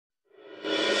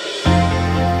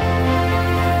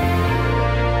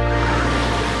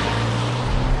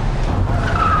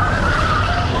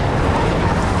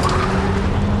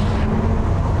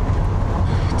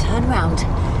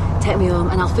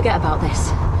forget about this.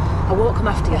 I won't come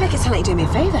after you. You make it sound like you're doing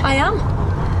me a favour. I am.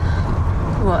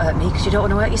 You won't hurt me because you don't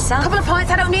want to hurt yourself. Couple of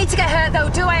points. I don't need to get hurt, though,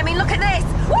 do I? I mean, look at this.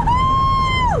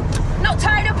 Woohoo! Not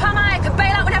tied up, am I? I can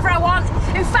bail out whenever I want.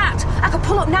 In fact, I could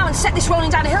pull up now and set this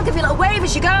rolling down a hill, give you a little wave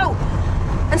as you go.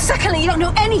 And secondly, you don't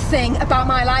know anything about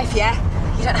my life, yeah?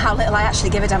 You don't know how little I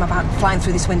actually give a damn about flying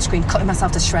through this windscreen, cutting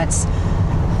myself to shreds.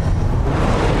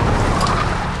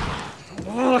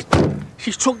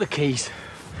 She's took the keys.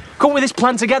 Come with this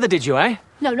plan together, did you, eh?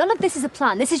 No, none of this is a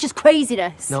plan. This is just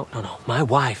craziness. No. My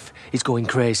wife is going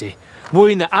crazy,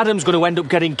 worrying that Adam's going to end up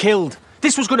getting killed.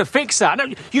 This was going to fix that. No,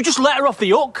 you just let her off the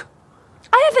hook.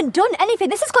 I haven't done anything.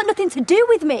 This has got nothing to do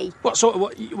with me. What,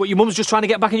 your mum's just trying to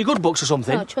get back in your good books or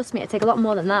something? Oh, trust me, it'd take a lot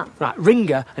more than that. Right, ring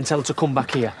her and tell her to come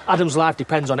back here. Adam's life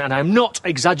depends on it, and I'm not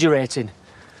exaggerating.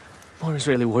 Maureen's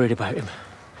really worried about him.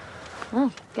 Oh,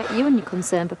 get you and your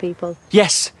concern for people.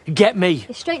 Yes, get me.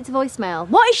 It's straight to voicemail.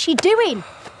 What is she doing?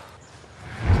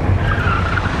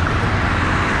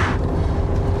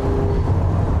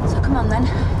 So come on then.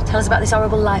 Tell us about this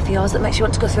horrible life of yours that makes you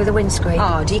want to go through the windscreen.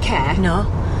 Oh, do you care? No.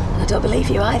 I don't believe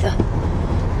you either.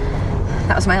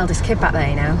 That was my eldest kid back there,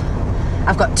 you know.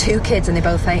 I've got 2 kids and they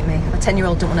both hate me. My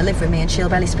 10-year-old don't want to live with me and she'll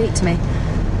barely speak to me.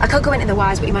 I could go into the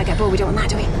whys, but you might get bored. We don't want that,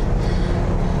 do we?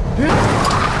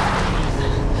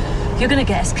 You're going to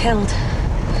get us killed.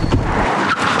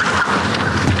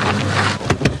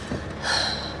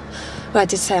 Well, I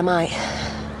did say I might.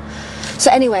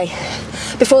 So anyway,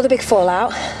 before the big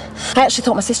fallout, I actually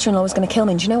thought my sister-in-law was going to kill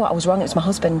me. And do you know what? I was wrong. It was my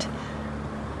husband.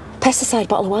 Pesticide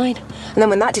bottle of wine. And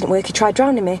then when that didn't work, he tried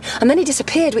drowning me. And then he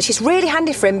disappeared, which is really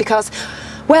handy for him because,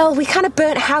 well, we kind of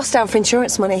burnt a house down for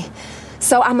insurance money.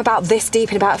 So I'm about this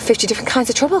deep in about 50 different kinds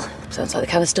of trouble. Sounds like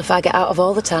the kind of stuff I get out of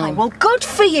all the time. Oh, well, good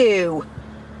for you.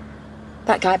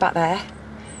 That guy back there,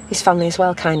 his family as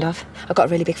well, kind of. I've got a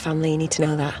really big family, you need to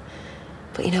know that.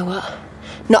 But you know what?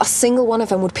 Not a single one of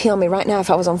them would pee on me right now if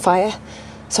I was on fire.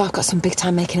 So I've got some big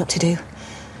time making up to do.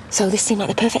 So this seemed like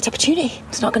the perfect opportunity.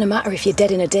 It's not going to matter if you're dead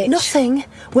in a ditch. Nothing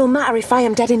will matter if I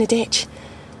am dead in a ditch.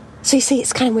 So you see,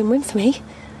 it's kind of win-win for me.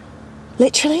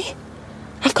 Literally,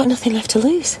 I've got nothing left to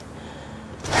lose.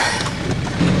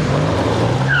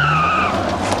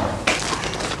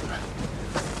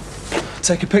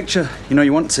 Take a picture. You know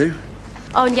you want to.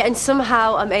 Oh, and yet and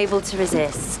somehow I'm able to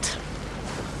resist.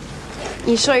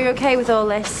 You sure you're okay with all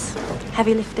this?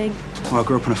 Heavy lifting? Well, I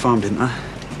grew up on a farm, didn't I?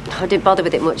 I didn't bother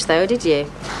with it much, though, did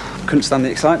you? Couldn't stand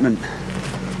the excitement.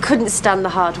 Couldn't stand the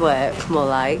hard work, more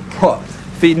like. What?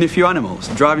 Feeding a few animals?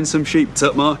 Driving some sheep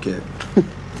to market?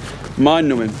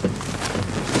 Mind-numbing.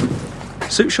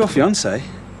 Suits your fiancé.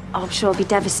 Oh, I'm sure he'll be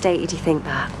devastated you think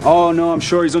that. Oh, no, I'm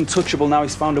sure he's untouchable now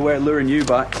he's found a way of luring you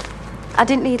back. I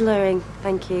didn't need luring,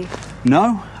 thank you.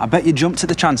 No, I bet you jumped at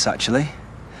the chance, actually.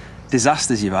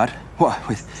 Disasters you've had. What,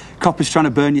 with coppers trying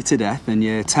to burn you to death and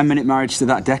your 10-minute marriage to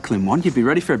that Declan one, you'd be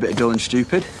ready for a bit of dull and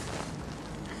stupid.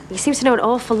 You seem to know an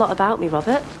awful lot about me,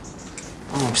 Robert.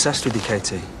 I'm obsessed with you,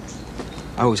 Katie.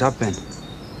 I always have been.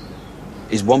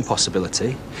 Is one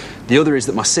possibility. The other is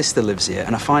that my sister lives here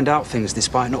and I find out things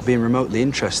despite not being remotely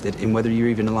interested in whether you're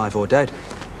even alive or dead.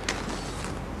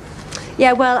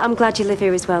 Yeah, well, I'm glad you live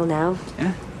here as well now.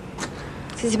 Yeah?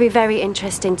 It'll be very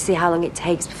interesting to see how long it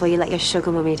takes before you let your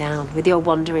sugar mummy down with your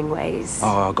wandering ways.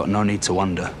 Oh, I've got no need to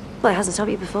wander. Well, it hasn't stopped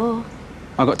you before.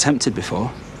 I got tempted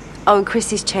before. Oh, and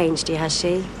Chrissy's changed you, has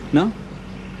she? No.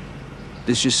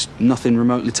 There's just nothing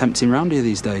remotely tempting round here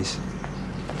these days.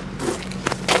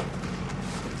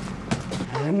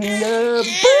 And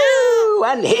boo!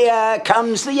 And here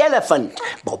comes the elephant.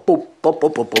 Boop, boop, boop,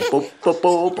 boop, boop, boop, boop,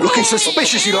 boop. Looking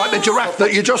suspiciously like the giraffe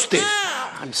that you just did.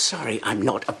 I'm sorry, I'm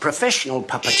not a professional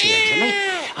puppeteer, Jimmy.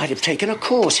 I'd have taken a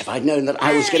course if I'd known that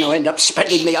I was going to end up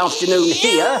spending the afternoon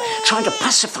here trying to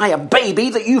pacify a baby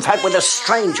that you've had with a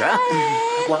stranger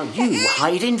while you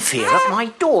hide in fear of my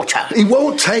daughter. He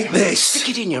won't take this. Stick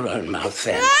it in your own mouth,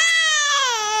 then.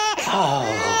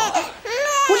 Oh.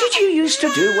 What did you used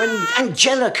to do when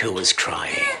Angelica was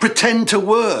crying? Pretend to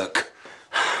work.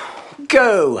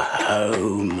 Go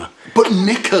home. But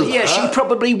Nicola... Yes, she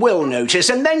probably will notice,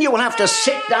 and then you will have to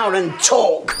sit down and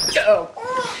talk.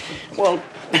 Well,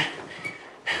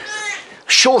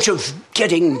 short of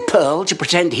getting Pearl to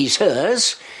pretend he's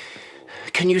hers,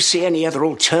 can you see any other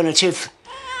alternative?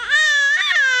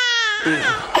 Do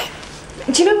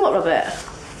you know what, Robert?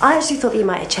 I actually thought that you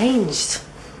might have changed.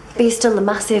 But you're still the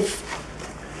massive...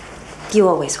 You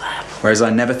always were. Whereas I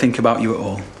never think about you at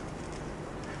all.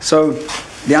 So,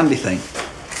 the Andy thing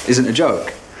isn't a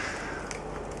joke.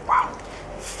 Wow.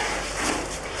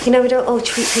 You know, we don't all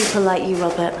treat people like you,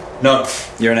 Robert. No,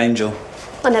 you're an angel.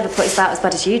 I never put it out as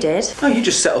bad as you did. Oh, you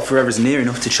just settled for whoever's near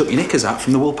enough to chuck your knickers out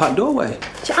from the Woolpack doorway.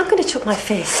 I'm going to chuck my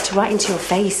fist right into your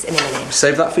face in a minute.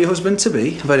 Save that for your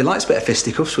husband-to-be. I bet he likes a bit of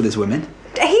fisticuffs with his women.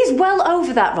 He's well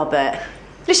over that, Robert.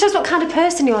 It shows what kind of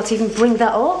person you are to even bring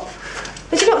that up.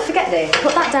 But you don't forget this.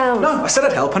 Put that down. No, I said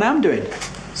I'd help and I am doing.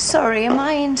 Sorry, am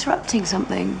I interrupting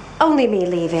something? Only me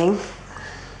leaving.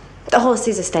 The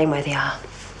horses are staying where they are.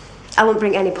 I won't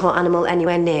bring any poor animal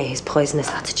anywhere near his poisonous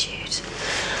attitude.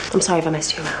 I'm sorry if I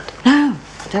messed you around. No,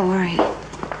 don't worry.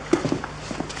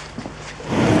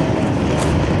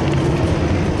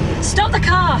 Stop the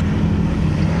car!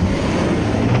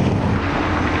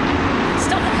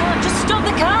 Stop the car! Just stop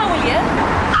the car, will you?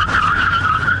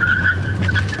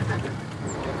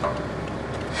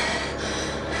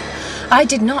 I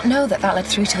did not know that led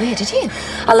through to here, did you?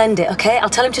 I'll end it, OK? I'll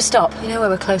tell him to stop. You know where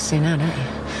we're close to now, don't you?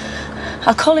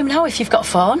 I'll call him now if you've got a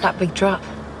phone. That big drop.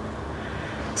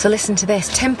 So listen to this.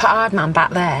 Tim Hardman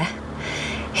back there,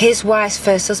 his wife's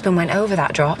first husband went over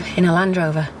that drop in a Land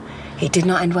Rover. It did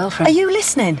not end well for him. Are you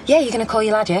listening? Yeah, you're going to call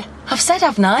your lad, yeah? I've said,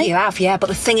 haven't I? You have, yeah, but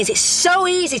the thing is, it's so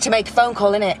easy to make a phone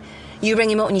call, innit? You ring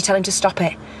him up and you tell him to stop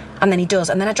it. And then he does.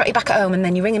 And then I drop you back at home and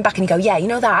then you ring him back and you go, yeah, you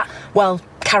know that? Well,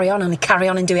 carry on, only carry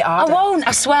on and do it harder. I won't,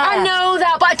 I swear. I know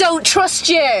that, but I don't trust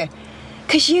you.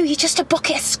 Because you're just a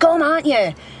bucket of scum, aren't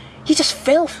you? You're just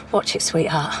filth. Watch it,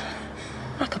 sweetheart.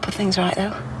 I could put things right,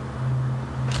 though.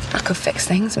 I could fix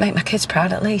things, make my kids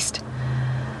proud at least.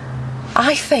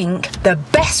 I think the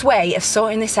best way of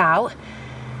sorting this out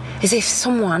is if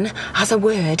someone has a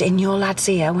word in your lad's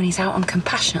ear when he's out on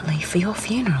compassionate leave for your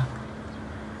funeral.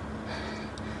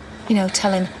 You know,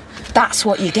 tell him that's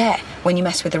what you get when you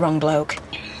mess with the wrong bloke.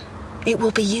 It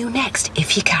will be you next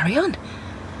if you carry on.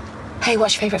 Hey,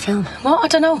 what's your favourite film? What? I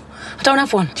don't know. I don't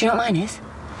have one. Do you know what mine is?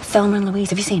 Thelma and Louise.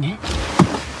 Have you seen it?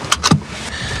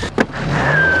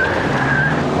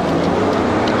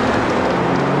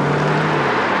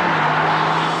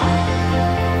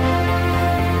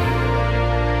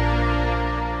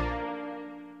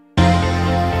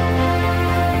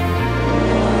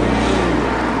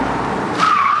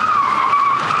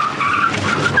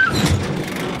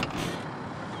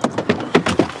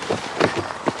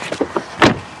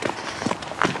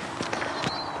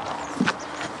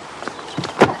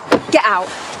 Get out.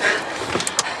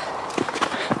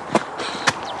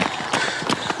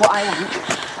 What I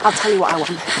want, I'll tell you what I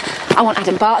want. I want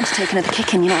Adam Barton to take another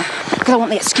kicking, you know, because I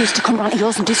want the excuse to come round to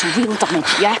yours and do some real damage,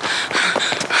 yeah?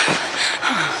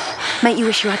 Make you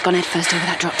wish you had gone head first over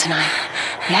that drop tonight,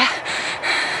 yeah?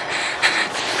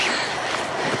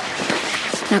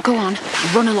 Now go on,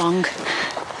 run along.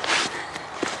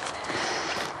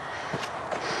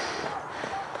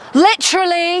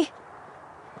 Literally!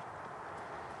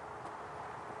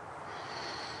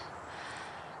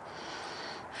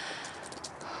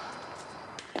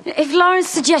 If Lawrence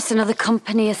suggests another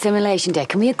company assimilation day,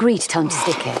 can we agree to tell him to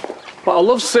stick it? But I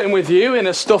love sitting with you in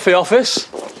a stuffy office.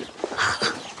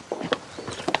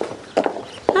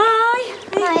 Hi.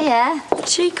 Hiya.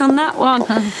 Cheek on that one.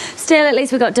 Still, at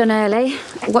least we got done early.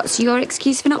 What's your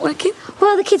excuse for not working?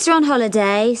 Well, the kids are on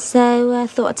holiday, so I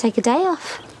thought I'd take a day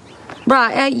off.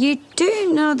 Right, you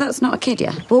do know that's not a kid,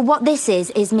 yeah? Well, what this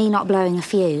is me not blowing a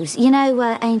fuse. You know,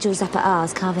 Angel's up at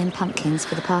ours carving pumpkins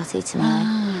for the party tomorrow.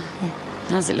 Yeah.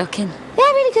 How's it looking? Yeah,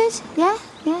 really good.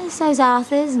 Yeah, so's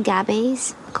Arthur's and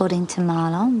Gabby's, according to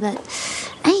Marlon. But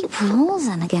April's,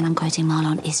 and again I'm quoting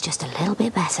Marlon, is just a little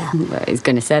bit better. Well, he's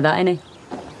going to say that, isn't he?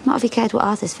 Not if he cared what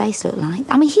Arthur's face looked like.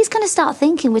 I mean, he's going to start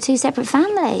thinking we're two separate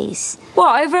families.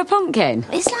 What, over a pumpkin?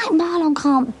 It's like Marlon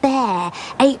can't bear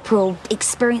April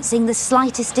experiencing the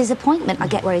slightest disappointment. I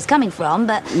get where he's coming from,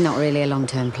 but... Not really a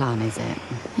long-term plan, is it?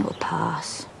 It will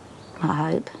pass,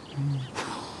 I hope.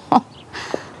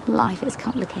 Life is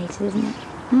complicated, isn't it?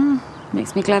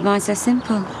 Makes me glad mine's so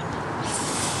simple.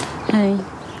 Hey,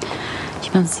 do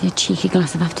you fancy a cheeky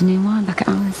glass of afternoon wine back at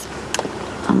ours?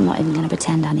 I'm not even going to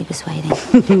pretend I need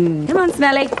persuading. Come on,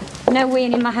 Smelly. No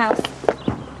weeing in my house.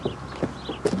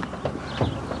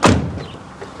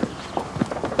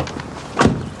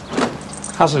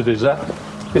 Hazard, is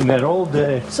that? Been there all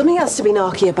day. Something else to be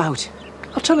narky about.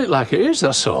 I'll tell it like it is,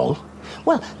 that's all.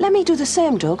 Well, let me do the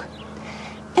same, Doug.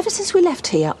 Ever since we left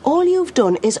here, all you've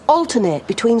done is alternate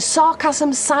between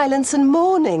sarcasm, silence and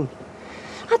mourning.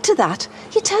 Add to that,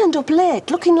 you turned up late,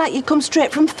 looking like you'd come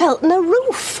straight from felting a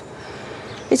roof.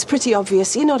 It's pretty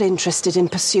obvious you're not interested in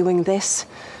pursuing this.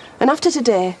 And after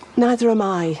today, neither am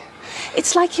I.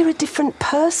 It's like you're a different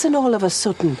person all of a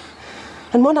sudden.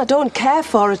 And one I don't care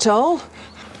for at all.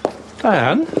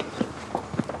 Diane?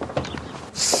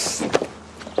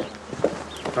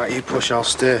 Right, you push, I'll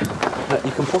steer.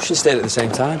 You can push and steer at the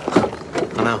same time.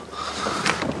 I know.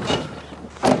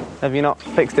 Have you not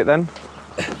fixed it then?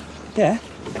 Yeah,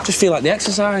 just feel like the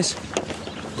exercise.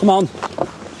 Come on.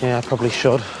 Yeah, I probably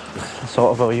should. I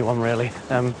sort of owe you one, really.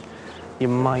 You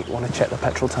might want to check the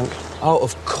petrol tank. Oh,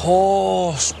 of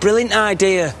course. Brilliant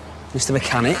idea, Mr.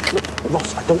 Mechanic.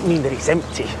 Ross, I don't mean that it's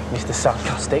empty, Mr.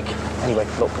 Sarcastic. Anyway,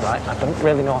 look, right, I don't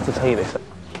really know how to tell you this.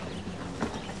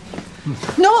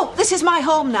 No, this is my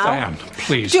home now. Diane,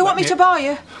 please. Do you want me to bar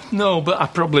you? No, but I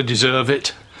probably deserve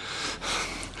it.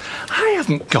 I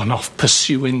haven't gone off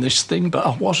pursuing this thing, but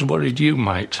I was worried you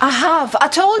might. I have. I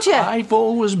told you. I've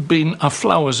always been a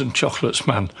flowers and chocolates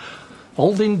man.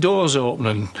 Holding doors open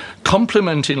and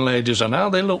complimenting ladies on how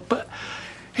they look, but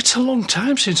it's a long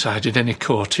time since I did any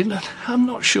courting, and I'm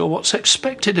not sure what's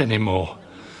expected anymore.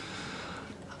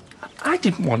 I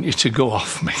didn't want you to go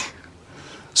off me,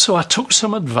 so I took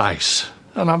some advice,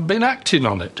 and I've been acting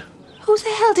on it. Who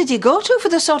the hell did you go to for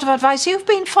the sort of advice you've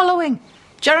been following?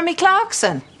 Jeremy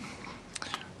Clarkson?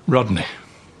 Rodney.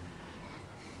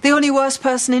 The only worst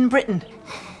person in Britain?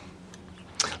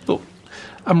 Look,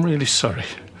 I'm really sorry.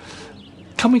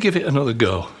 Can we give it another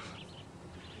go?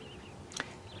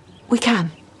 We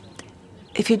can.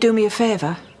 If you do me a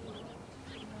favour.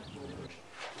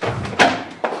 Come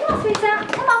on,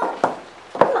 sweetheart. Come on.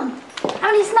 Come on.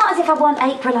 I mean, it's not as if I want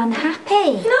April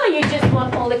unhappy. No, you just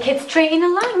want all the kids treating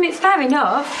alike, and it's fair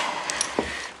enough.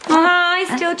 Hi,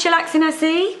 still chillaxing, I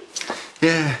see.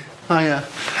 Yeah, hiya.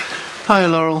 Hiya,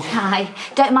 Laurel. Hi.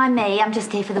 Don't mind me, I'm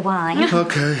just here for the wine.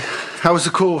 OK. How was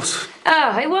the course?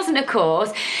 Oh, it wasn't a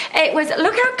course. It was,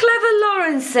 look how clever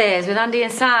Lawrence is with Andy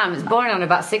and Sam. It's boring on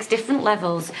about 6 different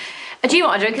levels. Do you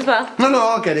want a drink as well? No,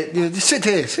 I'll get it. Just sit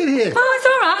here, sit here. Oh, it's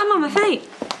all right, I'm on my feet.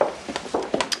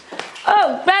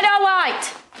 Oh, red or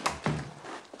white?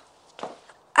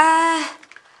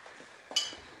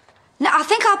 No, I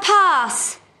think I'll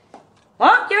pass.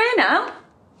 What? You're here now?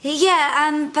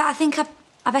 Yeah, but I think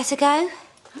I better go.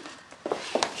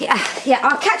 Yeah,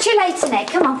 I'll catch you later, Nick.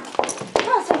 Come on. Come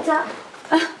on, sweetheart.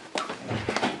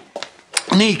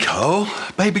 Nico,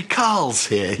 baby Carl's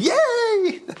here.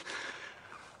 Yay!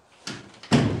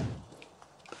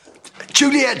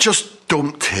 Juliet just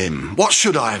dumped him. What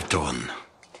should I have done?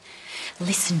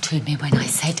 Listen to me when I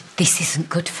said this isn't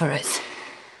good for us.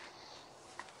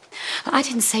 I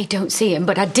didn't say don't see him,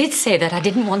 but I did say that I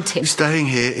didn't want him. Staying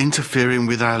here, interfering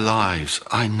with our lives.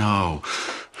 I know.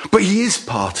 But he is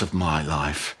part of my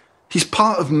life. He's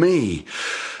part of me.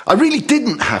 I really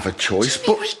didn't have a choice, Jimmy,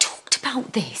 but... we talked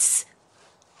about this.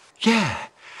 Yeah.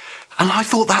 And I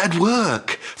thought that'd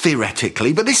work,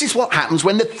 theoretically. But this is what happens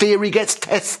when the theory gets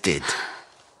tested.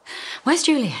 Where's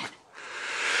Juliet?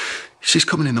 She's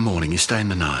coming in the morning. He's staying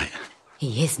the night.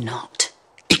 He is not.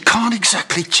 He can't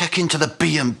exactly check into the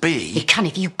B&B. He can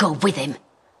if you go with him.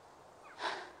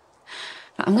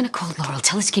 Right, I'm going to call Laurel.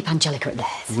 Tell her to keep Angelica at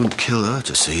theirs. It wouldn't kill her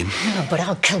to see him. No, but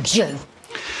I'll kill you.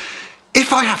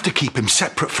 If I have to keep him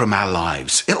separate from our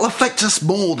lives, it'll affect us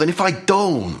more than if I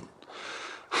don't.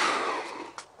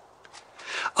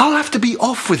 I'll have to be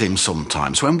off with him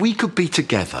sometimes when we could be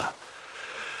together.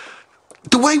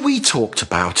 The way we talked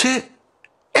about it,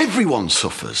 everyone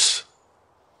suffers.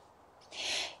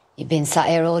 You've been sat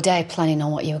here all day planning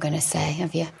on what you were going to say,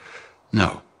 have you?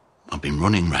 No, I've been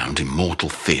running round in mortal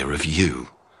fear of you.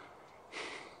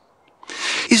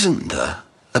 Isn't there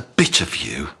a bit of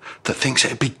you that thinks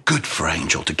it'd be good for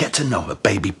Angel to get to know her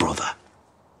baby brother?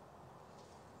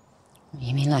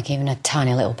 You mean like even a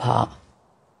tiny little part?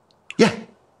 Yeah.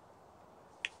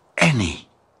 Any.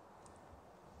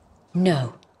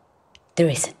 No, there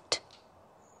isn't.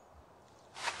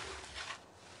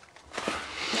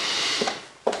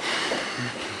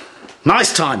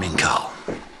 Nice timing, Carl.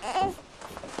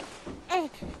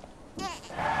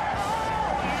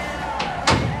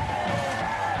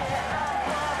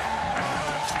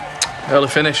 Early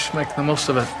finish, make the most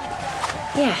of it.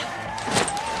 Yeah,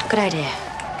 good idea.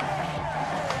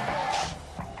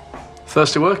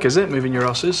 First to work, is it? Moving your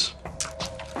horses?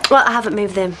 Well, I haven't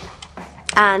moved them,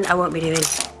 and I won't be doing.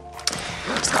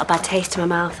 Just got a bad taste in my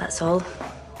mouth, that's all.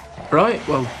 Right,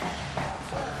 well,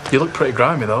 you look pretty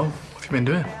grimy, though. What have you been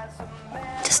doing?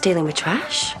 Just dealing with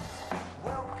trash.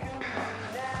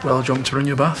 Well, do you want me to run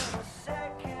you a bath?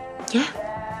 Yeah.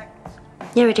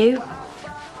 Yeah, I do.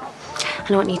 I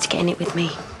don't need to get in it with me.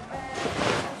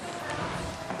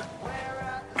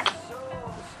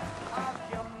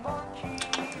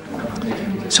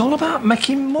 It's all about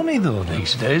making money, though,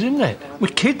 these days, isn't it?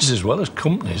 With kids as well as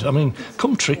companies. I mean,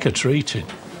 come trick-or-treating.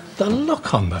 The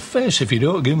look on their face if you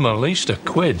don't give them at least a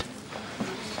quid.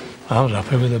 I was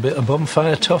happy with a bit of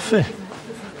bonfire toffee.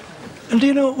 And do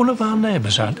you know what one of our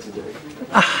neighbours had?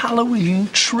 A Halloween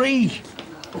tree.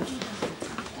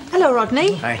 Hello,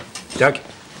 Rodney. Hey, Doug.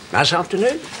 Nice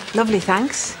afternoon. Lovely,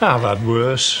 thanks. I've had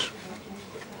worse.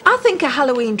 I think a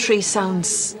Halloween tree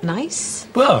sounds nice.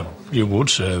 Well, you would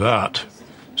say that.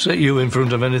 Set you in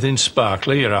front of anything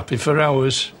sparkly, you're happy for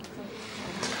hours.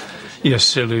 You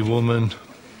silly woman.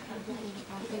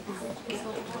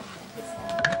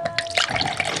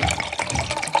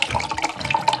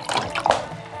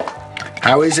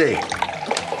 How is he?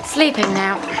 Sleeping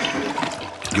now.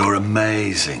 You're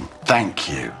amazing. Thank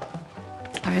you.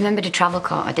 I remembered a travel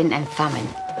coat. I didn't end famine.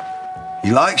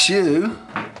 He likes you.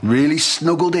 Really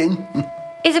snuggled in.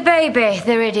 He's a baby.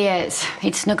 They're idiots.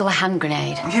 He'd snuggle a hand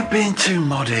grenade. You're being too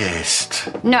modest.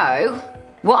 No.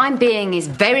 What I'm being is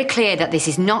very clear that this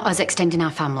is not us extending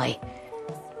our family.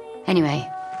 Anyway,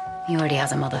 he already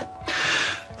has a mother.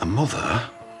 A mother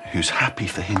who's happy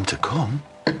for him to come?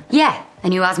 Yeah,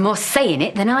 and who has more say in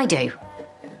it than I do.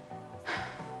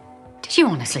 Did you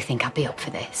honestly think I'd be up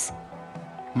for this?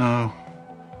 No,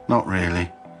 not really.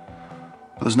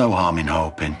 But there's no harm in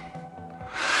hoping.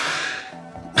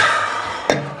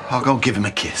 I'll go give him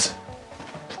a kiss.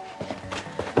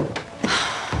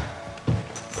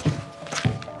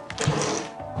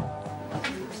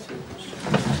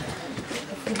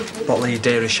 Bottle of your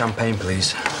dearest champagne,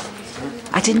 please.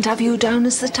 I didn't have you down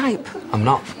as the type. I'm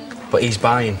not, but he's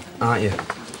buying, aren't you?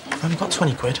 I've only got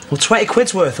 20 quid. Well, 20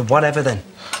 quid's worth of whatever then.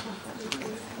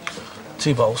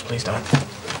 2 bottles, please, Dad.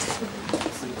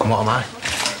 And what am I?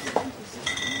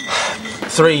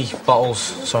 3 bottles.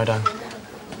 Sorry, Dan.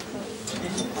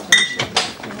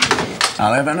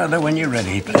 I'll have another when you're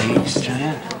ready, please,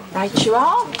 Diane. Right you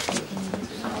are.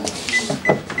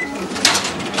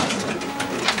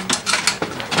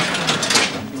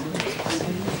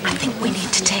 I think we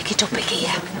need to take it up a gear.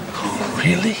 Oh,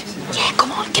 really? Yeah,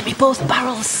 come on, give me both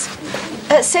barrels.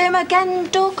 Same again,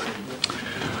 Doug?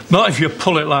 Not if you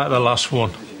pull it like the last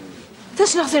one.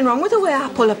 There's nothing wrong with the way I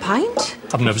pull a pint.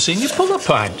 I've never seen you pull a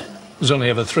pint. There's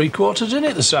only ever 3/4 in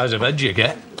it, the size of head you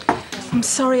get. I'm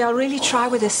sorry, I'll really try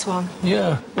with this one.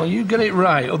 Yeah, well, you get it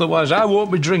right, otherwise I won't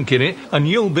be drinking it and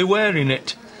you'll be wearing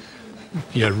it.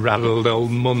 You raddled old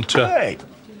munter. Hey,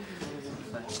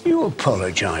 you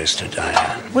apologise to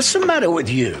Diane. What's the matter with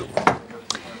you?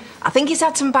 I think he's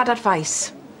had some bad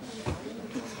advice.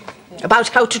 About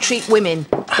how to treat women.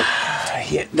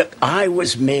 Yeah, look, I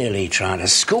was merely trying to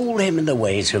school him in the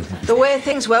ways of... The way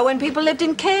things were when people lived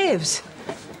in caves.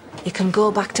 You can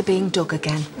go back to being Doug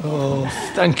again. Oh,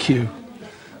 thank you.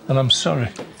 And I'm sorry.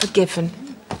 Forgiven.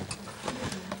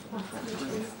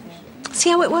 See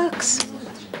how it works?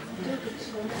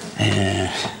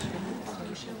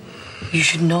 You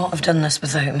should not have done this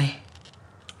without me.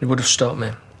 You would have stopped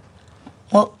me.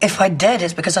 Well, if I did,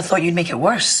 it's because I thought you'd make it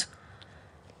worse.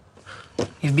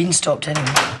 You've been stopped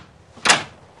anyway.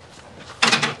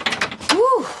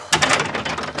 Woo!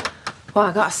 Well,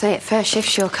 I gotta say, at first shift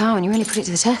sure calm and you really put it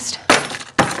to the test.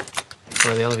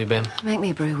 Where the hell have you been? Make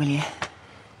me a brew, will you?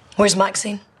 Where's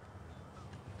Maxine?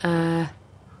 I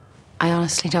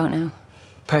honestly don't know.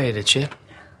 Pay her, did she?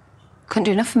 Couldn't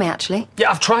do enough for me, actually.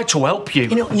 Yeah, I've tried to help you.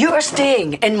 You know, you are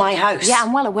staying in my house. Yeah,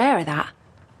 I'm well aware of that.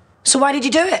 So why did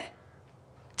you do it?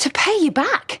 To pay you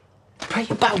back. Pay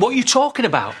you back? What are you talking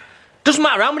about? Doesn't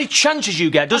matter how many chances you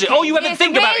get, does it? All you ever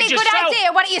think about is yourself. It's a really good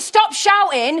idea. Why don't you stop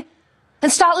shouting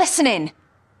and start listening?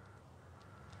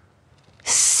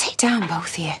 Sit down,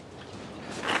 both of you.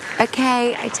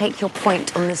 OK, I take your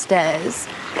point on the stairs.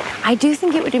 I do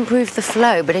think it would improve the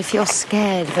flow, but if you're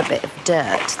scared of a bit of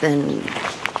dirt, then...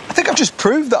 I think I've just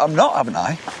proved that I'm not, haven't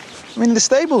I? I mean, the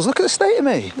stables, look at the state of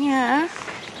me. Yeah,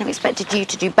 I've expected you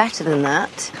to do better than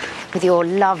that, with your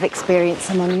love experience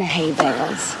among the hay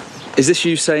bales. Is this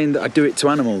you saying that I do it to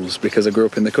animals because I grew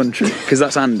up in the country? Because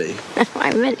that's Andy.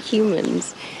 I meant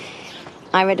humans.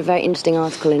 I read a very interesting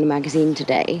article in a magazine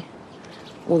today.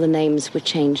 All the names were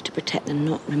changed to protect the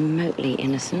not remotely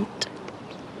innocent.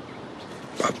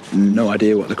 I've no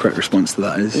idea what the correct response to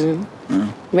that is.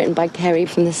 No. Written by Kerry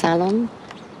from the salon,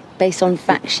 based on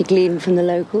facts she gleaned from the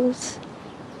locals.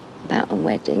 About a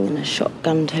wedding and a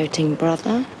shotgun-toting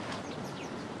brother.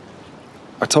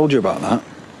 I told you about that.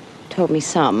 Told me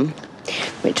some,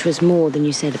 which was more than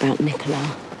you said about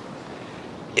Nicola.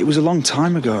 It was a long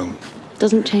time ago.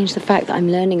 Doesn't change the fact that I'm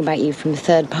learning about you from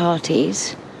third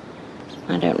parties.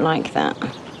 I don't like that.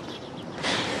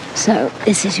 So,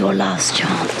 this is your last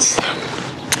chance.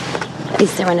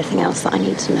 Is there anything else that I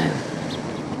need to know?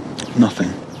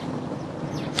 Nothing.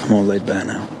 I'm all laid bare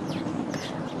now.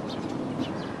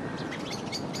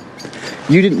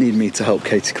 You didn't need me to help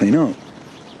Katie clean up.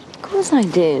 Of course I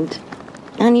did.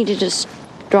 I needed a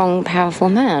strong, powerful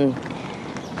man.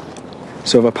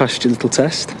 So have I passed your little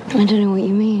test? I don't know what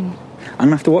you mean. I'm going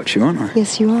to have to watch you, aren't I?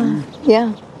 Yes, you are.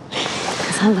 Yeah.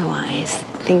 Because otherwise,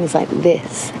 things like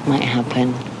this might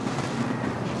happen.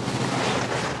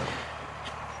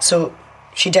 So,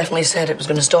 she definitely said it was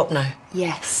going to stop now?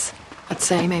 Yes. I'd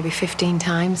say maybe 15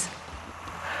 times.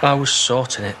 I was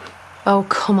sorting it. Oh,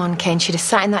 come on, Kane. She'd have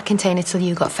sat in that container till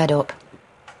you got fed up.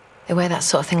 They wear that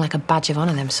sort of thing like a badge of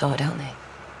honour, them sort, don't they?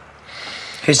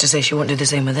 Who's to say she won't do the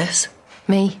same with this?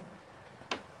 Me.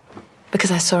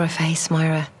 Because I saw her face,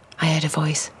 Moira. I heard her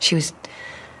voice. She was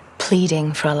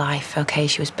pleading for her life, OK?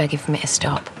 She was begging for me to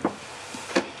stop.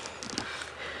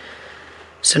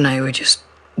 So now we just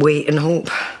wait and hope.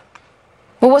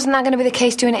 Well, wasn't that going to be the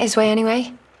case doing it his way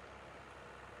anyway?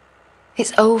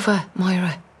 It's over,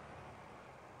 Moira.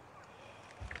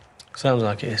 Sounds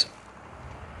like it is.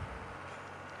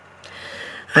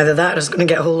 Either that or it's going to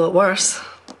get a whole lot worse.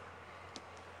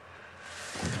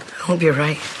 I hope you're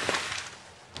right.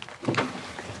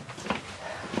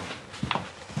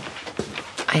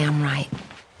 I am right.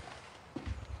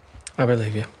 I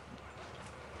believe you.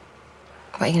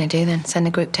 What are you going to do then? Send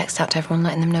a group text out to everyone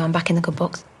letting them know I'm back in the good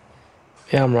books?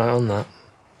 Yeah, I'm right on that.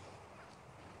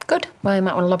 Good. Well, you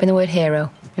might want to lob in the word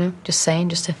hero. You know, just saying,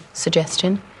 just a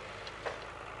suggestion.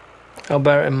 I'll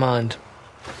bear it in mind.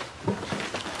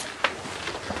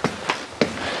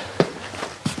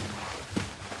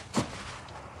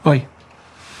 Oi.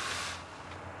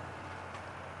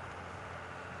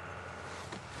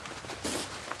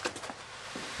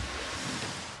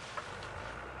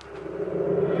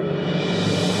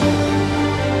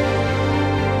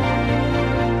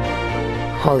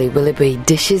 Holly Willoughby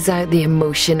dishes out the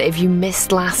emotion. If you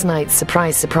missed last night's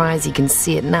surprise, surprise, you can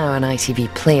see it now on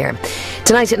ITV Player.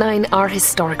 Tonight at 9, our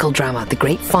historical drama, The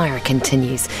Great Fire,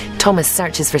 continues. Thomas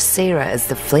searches for Sarah as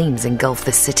the flames engulf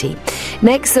the city.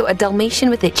 Next, though, a Dalmatian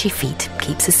with itchy feet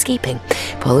keeps escaping.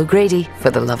 Paul O'Grady for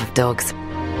The Love of Dogs.